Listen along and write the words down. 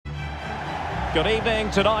Good evening.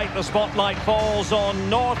 Tonight the spotlight falls on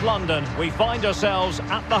North London. We find ourselves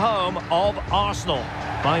at the home of Arsenal.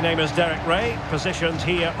 My name is Derek Ray, positioned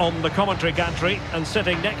here on the commentary gantry, and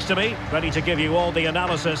sitting next to me, ready to give you all the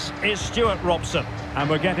analysis, is Stuart Robson. And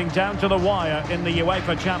we're getting down to the wire in the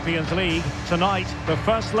UEFA Champions League. Tonight, the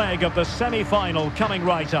first leg of the semi-final coming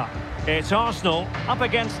right up. It's Arsenal up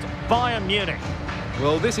against Bayern Munich.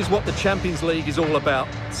 Well, this is what the Champions League is all about.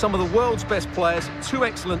 Some of the world's best players, two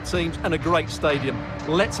excellent teams and a great stadium.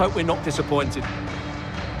 Let's hope we're not disappointed.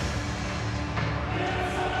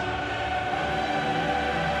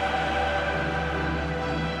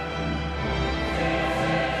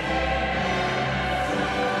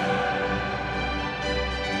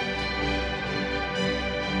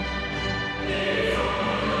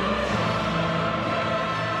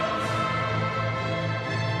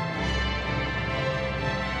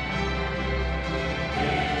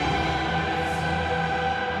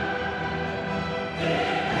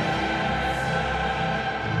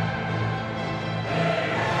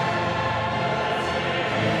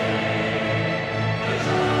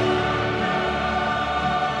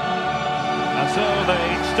 So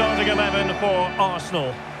the starting 11 for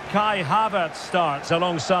Arsenal. Kai Havertz starts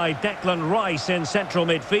alongside Declan Rice in central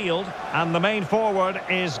midfield. And the main forward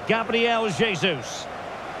is Gabriel Jesus.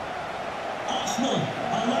 Arsenal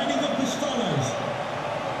are lining up as follows.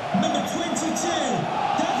 Number 22,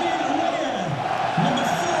 David Raya. Number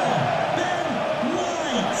 4, Ben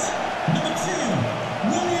White. Number 2,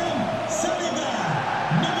 William Saliba.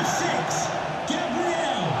 Number 6,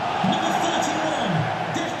 Gabriel. Number 31,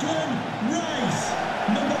 Declan Rice.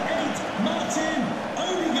 Number 8, Martin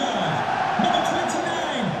Odegaard. Number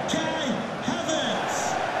 29, Kai Havertz.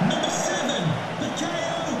 Number 7,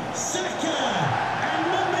 Bukayo Saka. And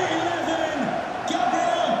number 11,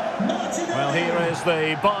 Gabriel Martinelli. Well, here is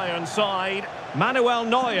the Bayern side. Manuel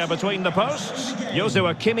Neuer between the posts.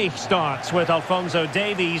 Joshua Kimmich starts with Alphonso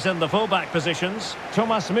Davies in the fullback positions.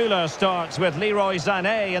 Thomas Müller starts with Leroy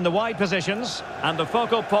Sané in the wide positions. And the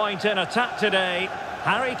focal point in attack today,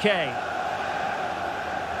 Harry Kane.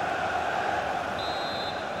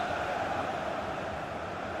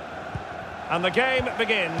 And the game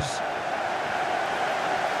begins.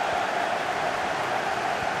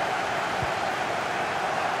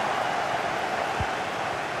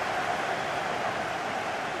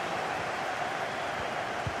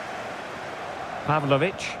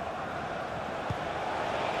 Pavlovic.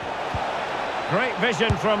 Great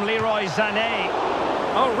vision from Leroy Sané.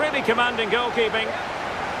 Oh, really commanding goalkeeping.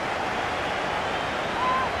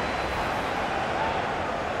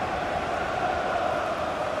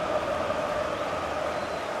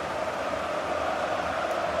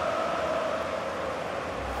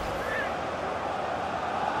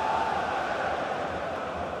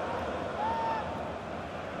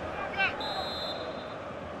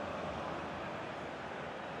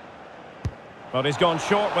 But he's gone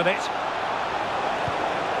short with it.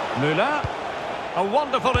 Müller. A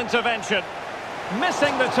wonderful intervention.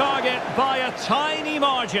 Missing the target by a tiny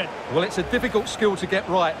margin. Well, it's a difficult skill to get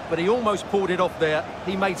right, but he almost pulled it off there.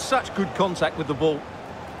 He made such good contact with the ball.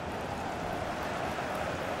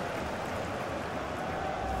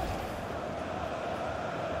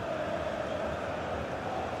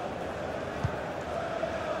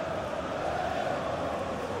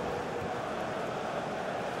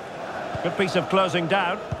 Good piece of closing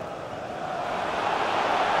down.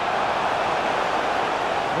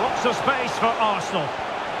 Lots of space for Arsenal.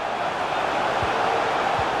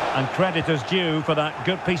 And credit is due for that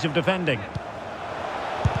good piece of defending.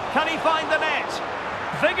 Can he find the net?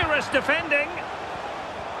 Vigorous defending.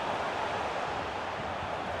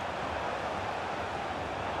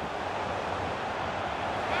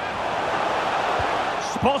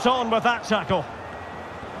 Spot on with that tackle.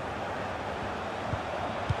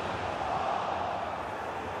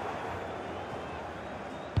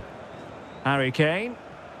 Harry Kane.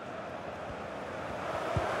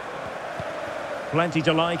 Plenty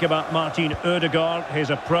to like about Martin Odegaard, his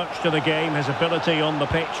approach to the game, his ability on the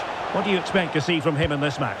pitch. What do you expect to see from him in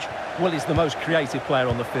this match? Well, he's the most creative player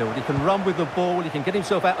on the field. He can run with the ball, he can get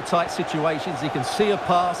himself out of tight situations, he can see a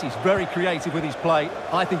pass, he's very creative with his play.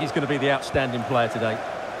 I think he's going to be the outstanding player today.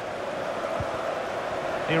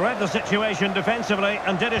 He read the situation defensively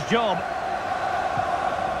and did his job.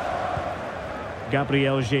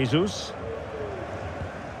 Gabriel Jesus.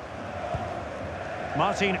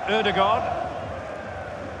 Martin Odegaard.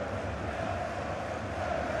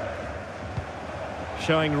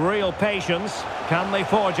 Showing real patience. Can they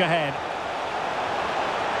forge ahead?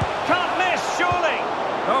 Can't miss, surely.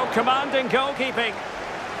 Oh, commanding goalkeeping.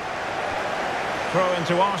 Throw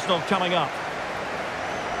into Arsenal coming up.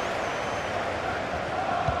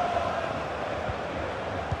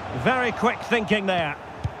 Very quick thinking there.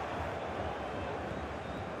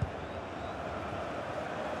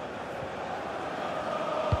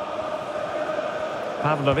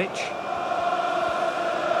 Pavlovic.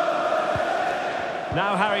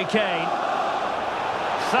 Now Harry Kane.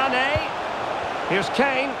 Sané. Here's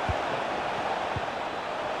Kane.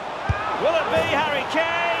 Will it be Harry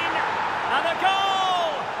Kane? And a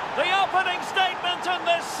goal! The opening statement in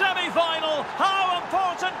this semi-final. How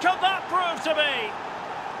important could that prove to be?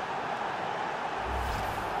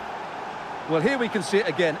 Well, here we can see it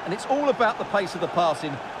again, and it's all about the pace of the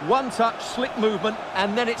passing. One touch, slick movement,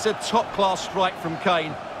 and then it's a top-class strike from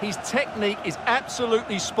Kane. His technique is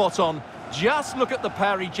absolutely spot on. Just look at the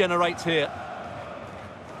power he generates here.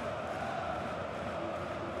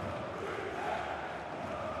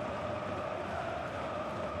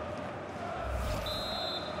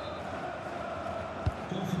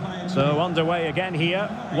 So underway again here.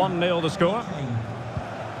 1-0 the score.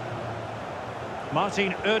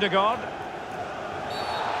 Martin Ødegaard.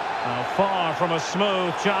 Now far from a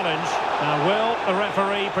smooth challenge. Now will the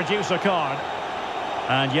referee produce a card?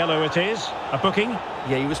 And yellow it is. A booking.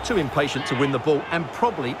 Yeah, he was too impatient to win the ball and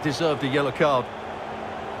probably deserved a yellow card.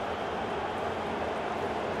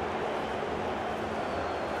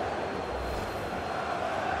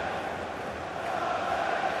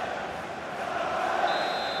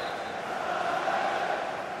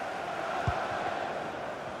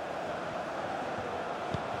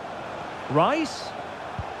 Rice.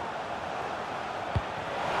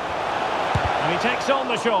 And he takes on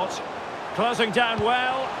the shot. Closing down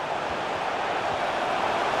well.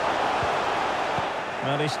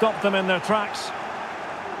 Well, he stopped them in their tracks.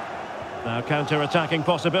 Now counter-attacking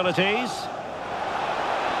possibilities.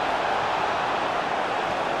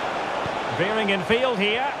 Veering in field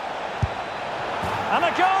here. And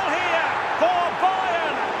a goal here for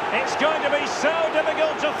Bayern. It's going to be so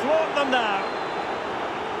difficult to thwart them now.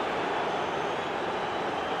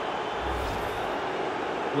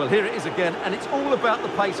 Well, here it is again, and it's all about the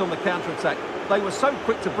pace on the counter-attack. They were so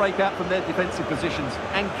quick to break out from their defensive positions,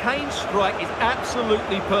 and Kane's strike is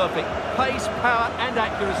absolutely perfect. Pace, power and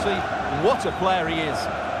accuracy. What a player he is.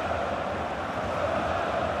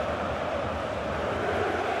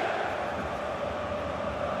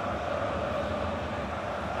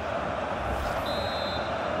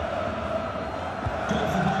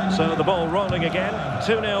 So the ball rolling again.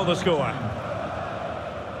 2-0 the score.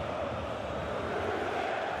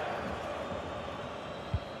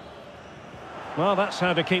 Well, that's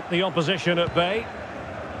how to keep the opposition at bay.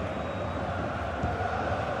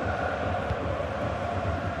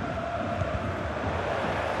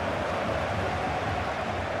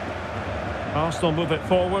 Arsenal move it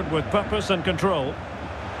forward with purpose and control.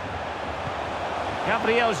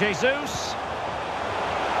 Gabriel Jesus.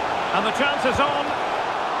 And the chance is on.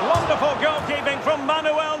 Wonderful goalkeeping from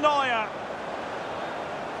Manuel Neuer.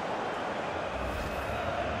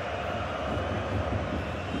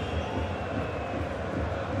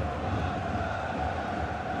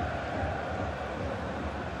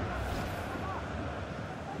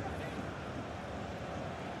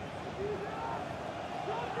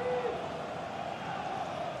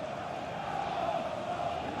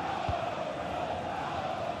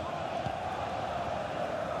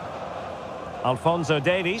 Alphonso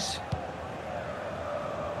Davies.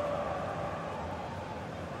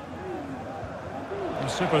 A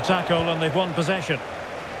super tackle and they've won possession.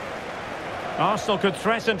 Arsenal could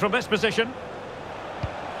threaten from this position.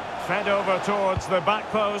 Fed over towards the back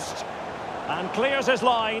post and clears his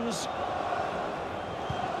lines.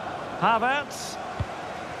 Havertz.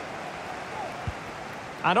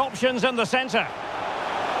 And options in the centre.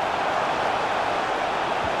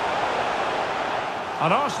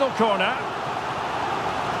 An Arsenal corner.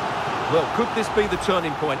 Well, could this be the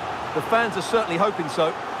turning point? The fans are certainly hoping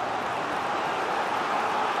so.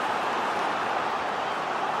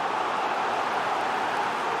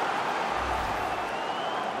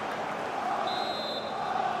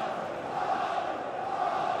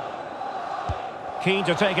 Keen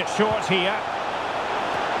to take it short here.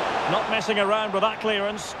 Not messing around with that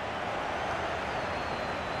clearance.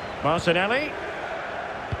 Martinelli.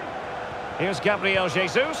 Here's Gabriel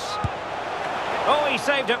Jesus. Oh, he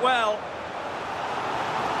saved it well.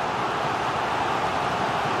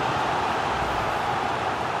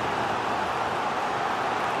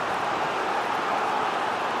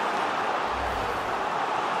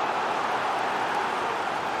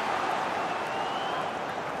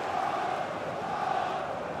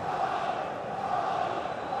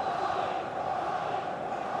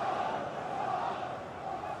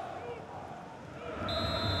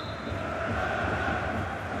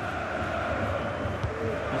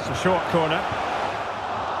 a short corner.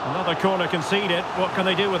 Another corner conceded. What can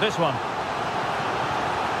they do with this one?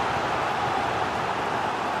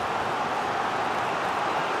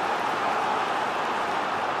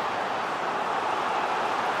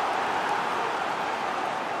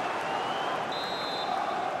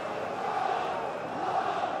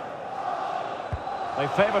 They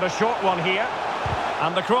favoured a short one here.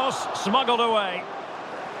 And the cross smuggled away.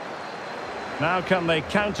 Now can they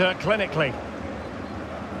counter clinically?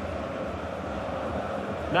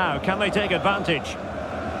 Now, can they take advantage?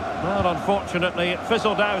 Well, unfortunately, it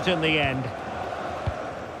fizzled out in the end.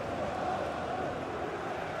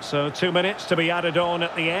 So 2 minutes to be added on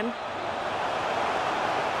at the end.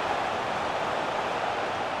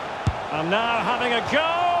 And now having a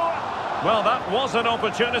go. Well, that was an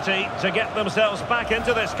opportunity to get themselves back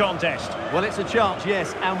into this contest. Well, it's a chance,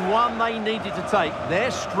 yes, and one they needed to take.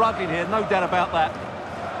 They're struggling here, no doubt about that.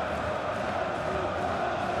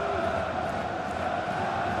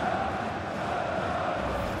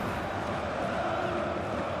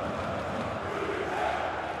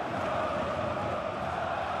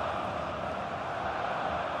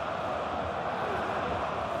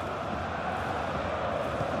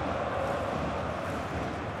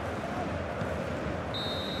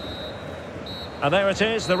 And there it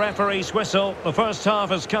is, the referee's whistle. The first half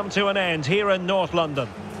has come to an end here in North London.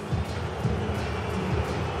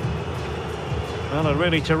 Well, a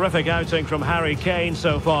really terrific outing from Harry Kane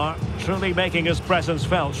so far. Truly making his presence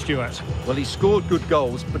felt, Stuart. Well, he scored good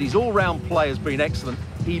goals, but his all-round play has been excellent.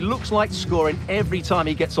 He looks like scoring every time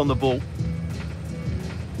he gets on the ball.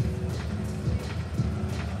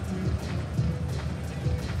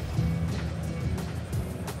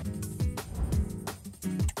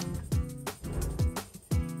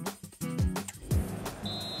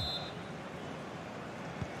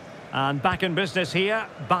 And back in business here,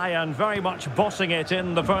 Bayern very much bossing it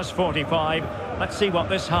in the first 45. Let's see what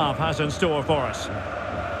this half has in store for us.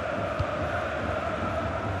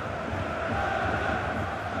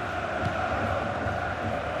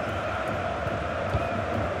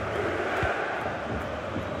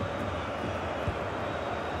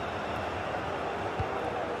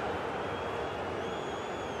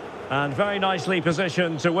 And very nicely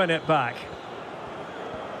positioned to win it back.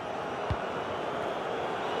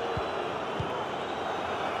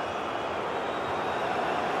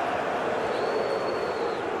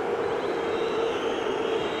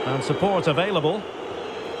 And support available.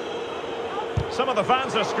 Some of the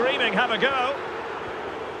fans are screaming, have a go.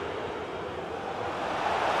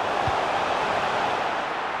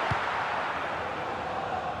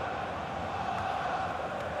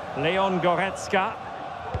 Leon Goretzka.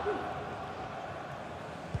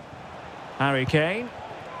 Harry Kane.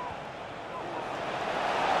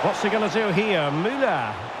 What's he going to do here?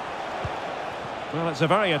 Müller. Well, it's a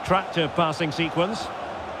very attractive passing sequence.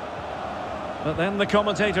 But then the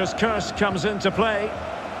commentator's curse comes into play.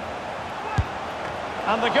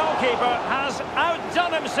 And the goalkeeper has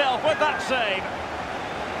outdone himself with that save.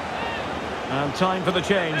 And time for the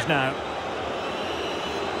change now.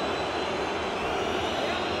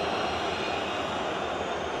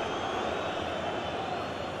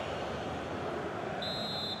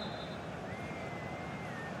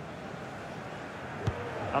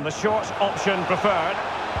 And the short option preferred.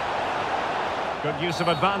 Good use of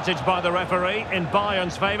advantage by the referee in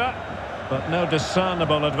Bayern's favour. But no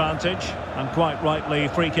discernible advantage. And quite rightly,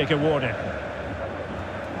 free kick awarded.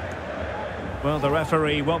 Well, the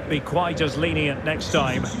referee won't be quite as lenient next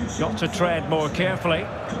time. Got to tread more carefully.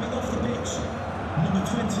 Coming off the pitch, number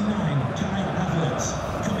 29, Kai Havertz.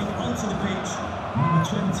 Coming onto the pitch, number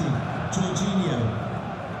 20, Jorginho.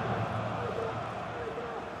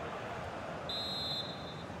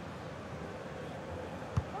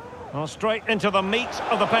 Well, straight into the meat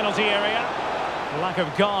of the penalty area. Lack of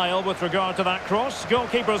guile with regard to that cross.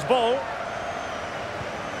 Goalkeeper's ball.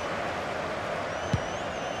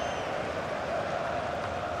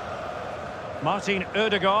 Martin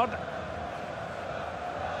Ødegaard.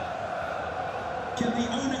 Can the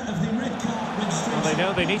owner of the red car registration... Well, they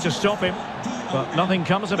know they need to stop him, but nothing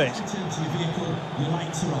comes of it.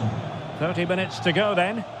 30 minutes to go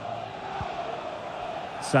then.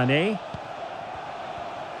 Sané.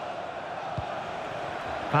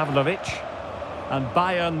 Pavlovic. And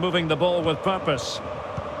Bayern moving the ball with purpose.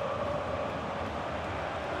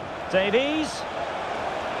 Davies.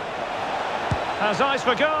 Has eyes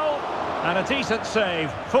for goal. And a decent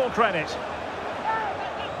save. Full credit.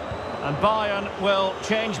 And Bayern will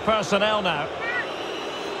change personnel now.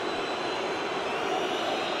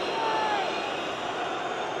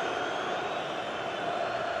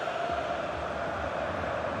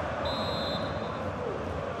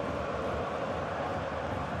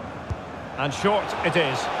 And short it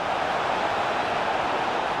is.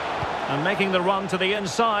 And making the run to the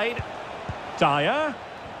inside. Dyer.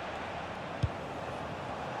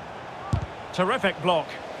 Terrific block.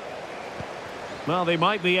 Well, they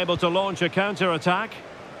might be able to launch a counter-attack.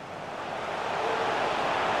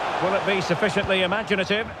 Will it be sufficiently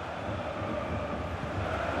imaginative?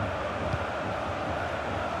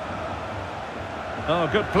 Oh,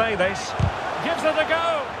 good play this. Gives it a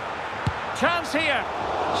go. Chance here.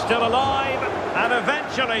 Still alive. And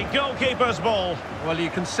eventually goalkeeper's ball. Well, you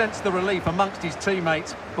can sense the relief amongst his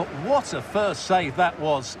teammates. But what a first save that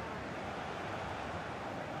was.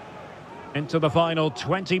 Into the final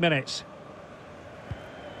 20 minutes.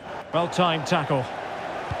 Well-timed tackle.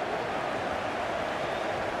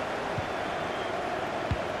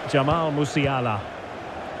 Jamal Musiala.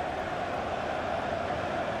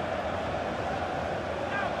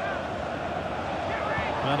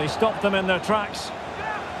 And he stopped them in their tracks.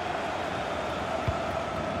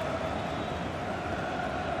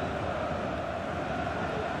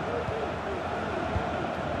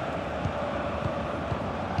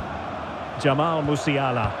 Jamal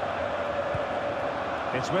Musiala.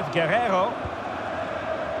 It's with Guerrero.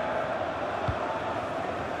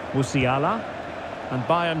 Musiala. And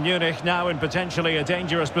Bayern Munich now in potentially a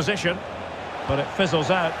dangerous position. But it fizzles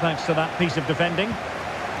out thanks to that piece of defending.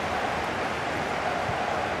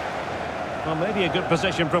 Well, maybe a good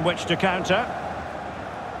position from which to counter.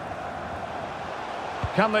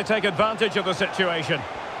 Can they take advantage of the situation?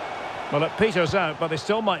 Well, it peters out, but they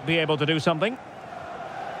still might be able to do something.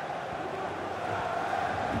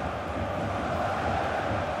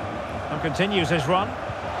 And continues his run.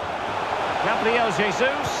 Gabriel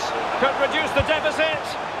Jesus could reduce the deficit.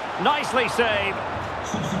 Nicely saved.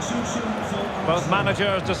 Both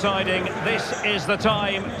managers deciding this is the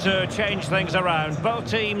time to change things around. Both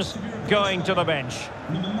teams going to the bench.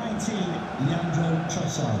 Number 19, Leandro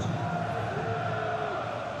Trossard.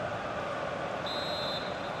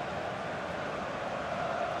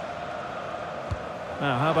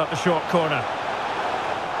 Now, how about the short corner?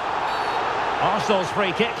 Arsenal's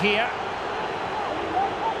free kick here.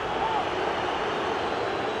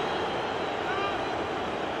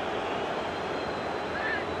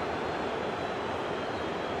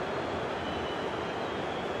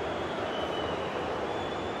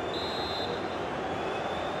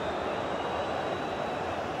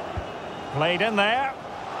 Played in there,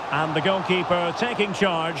 and the goalkeeper taking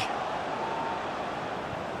charge.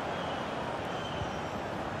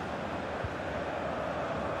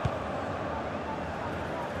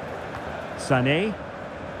 Sané.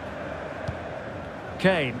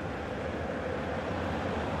 Kane.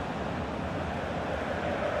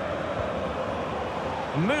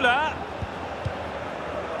 Müller.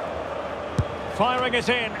 Firing it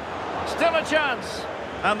in. Still a chance.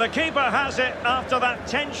 And the keeper has it after that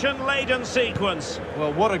tension-laden sequence.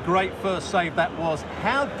 Well, what a great first save that was.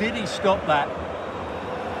 How did he stop that?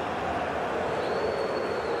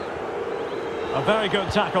 A very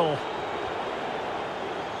good tackle.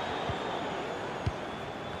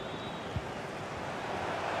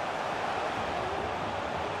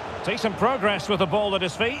 Decent progress with the ball at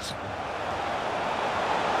his feet.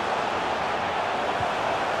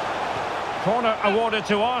 Corner awarded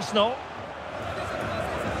to Arsenal.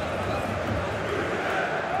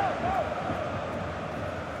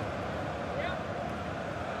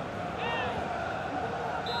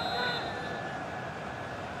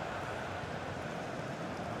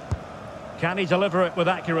 Can he deliver it with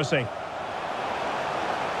accuracy?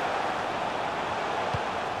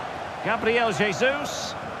 Gabriel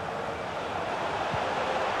Jesus.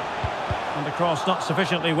 And the cross not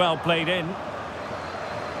sufficiently well played in.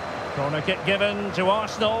 Corner kick given to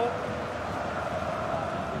Arsenal.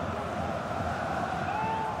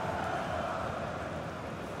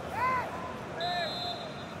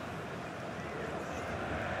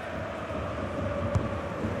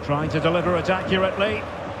 Trying to deliver it accurately.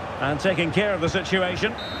 And taking care of the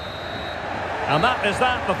situation. And that is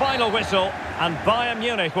that, the final whistle. And Bayern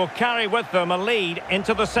Munich will carry with them a lead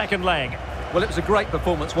into the second leg. Well, it was a great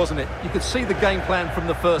performance, wasn't it? You could see the game plan from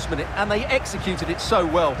the first minute, and they executed it so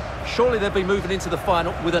well. Surely they'll be moving into the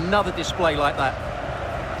final with another display like that.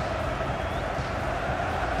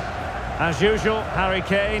 As usual, Harry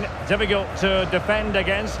Kane, difficult to defend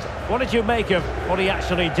against. What did you make of what he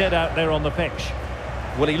actually did out there on the pitch?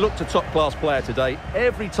 Well, he looked a top-class player today.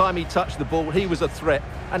 Every time he touched the ball, he was a threat.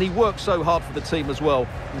 And he worked so hard for the team as well.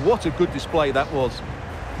 What a good display that was.